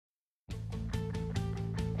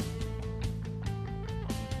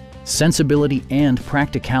Sensibility and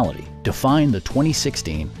practicality define the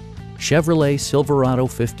 2016 Chevrolet Silverado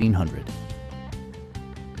 1500.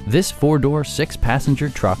 This four-door, six-passenger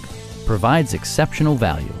truck provides exceptional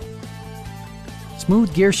value.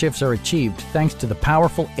 Smooth gear shifts are achieved thanks to the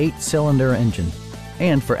powerful 8-cylinder engine.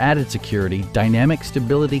 And for added security, dynamic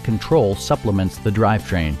stability control supplements the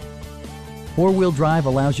drivetrain. Four-wheel drive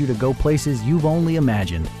allows you to go places you've only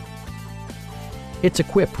imagined. It's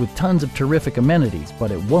equipped with tons of terrific amenities,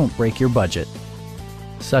 but it won't break your budget.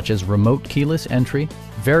 Such as remote keyless entry,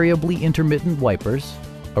 variably intermittent wipers,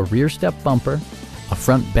 a rear step bumper, a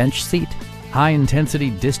front bench seat,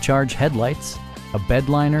 high-intensity discharge headlights, a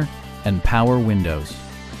bedliner, and power windows.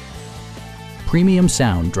 Premium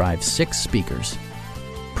sound drives 6 speakers,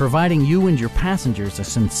 providing you and your passengers a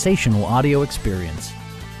sensational audio experience.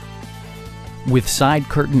 With side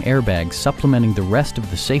curtain airbags supplementing the rest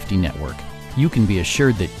of the safety network, you can be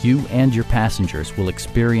assured that you and your passengers will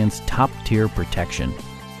experience top-tier protection.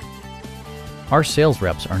 Our sales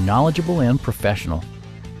reps are knowledgeable and professional.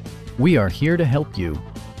 We are here to help you.